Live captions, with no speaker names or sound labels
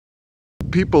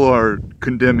people are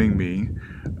condemning me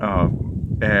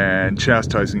and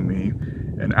chastising me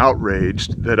and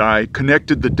outraged that I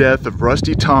connected the death of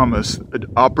Rusty Thomas,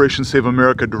 Operation Save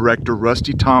America director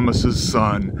Rusty Thomas's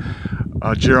son,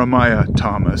 Jeremiah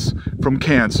Thomas, from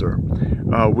cancer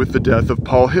with the death of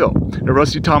Paul Hill. Now,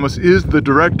 Rusty Thomas is the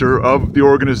director of the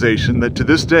organization that to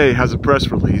this day has a press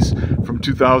release from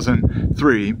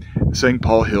 2003 saying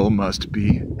Paul Hill must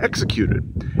be executed,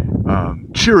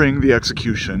 cheering the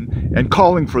execution and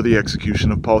calling for the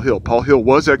execution of Paul Hill. Paul Hill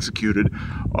was executed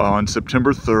on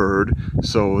September 3rd,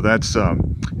 so that's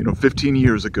 15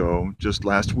 years ago, just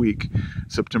last week,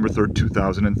 September 3rd,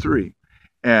 2003.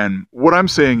 And what I'm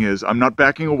saying is, I'm not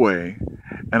backing away,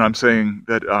 and I'm saying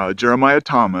that Jeremiah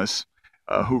Thomas,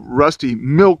 who Rusty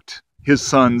milked his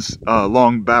son's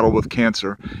long battle with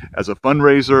cancer as a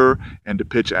fundraiser and to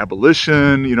pitch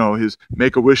abolition, his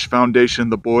Make-A-Wish Foundation,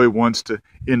 the boy wants to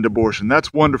end abortion.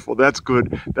 That's wonderful, that's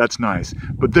good, that's nice.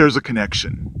 But there's a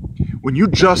connection. When you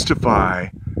justify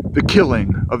the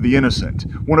killing of the innocent,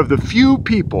 one of the few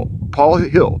people, Paul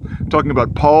Hill, talking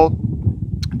about Paul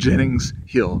Jennings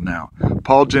Hill now.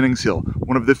 Paul Jennings Hill,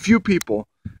 one of the few people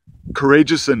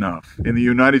courageous enough in the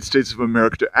United States of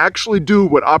America to actually do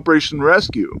what Operation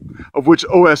Rescue, of which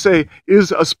OSA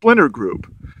is a splinter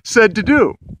group, said to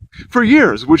do for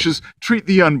years, which is treat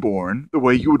the unborn the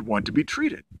way you would want to be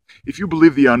treated. If you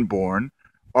believe the unborn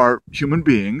are human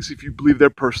beings, if you believe they're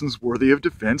persons worthy of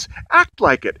defense, act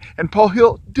like it. And Paul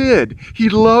Hill did. He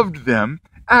loved them,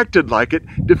 acted like it,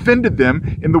 defended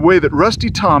them in the way that Rusty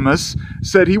Thomas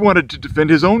said he wanted to defend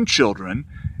his own children,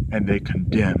 and they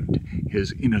condemned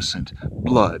his innocent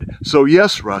blood. So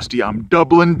yes, Rusty, I'm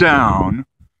doubling down,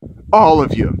 all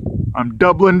of you. I'm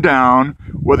doubling down,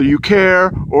 whether you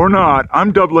care or not,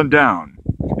 I'm doubling down.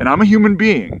 And I'm a human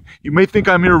being. You may think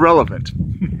I'm irrelevant,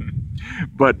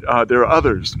 but there are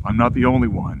others. I'm not the only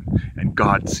one, and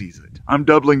God sees it. I'm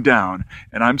doubling down,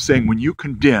 and I'm saying when you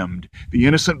condemned the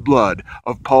innocent blood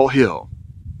of Paul Hill,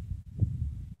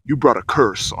 you brought a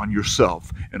curse on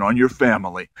yourself and on your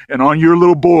family and on your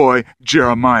little boy,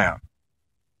 Jeremiah.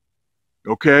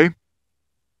 Okay?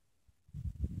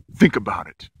 Think about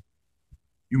it.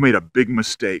 You made a big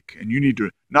mistake, and you need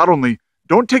to not only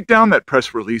don't take down that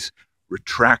press release,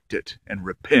 retract it and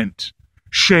repent.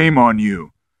 Shame on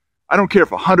you. I don't care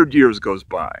if 100 years goes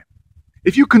by.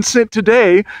 If you consent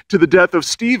today to the death of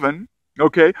Stephen,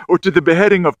 okay, or to the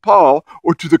beheading of Paul,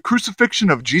 or to the crucifixion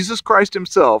of Jesus Christ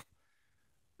himself,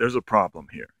 there's a problem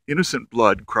here. Innocent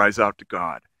blood cries out to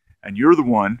God, and you're the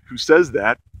one who says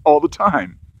that all the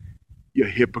time. You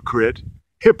hypocrite.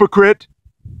 Hypocrite!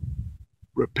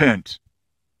 Repent.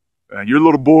 And your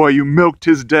little boy, you milked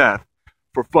his death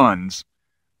for funds.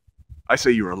 I say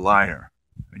you're a liar,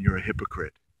 and you're a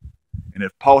hypocrite. And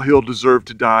if Paul Hill deserved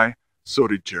to die, so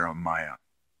did Jeremiah.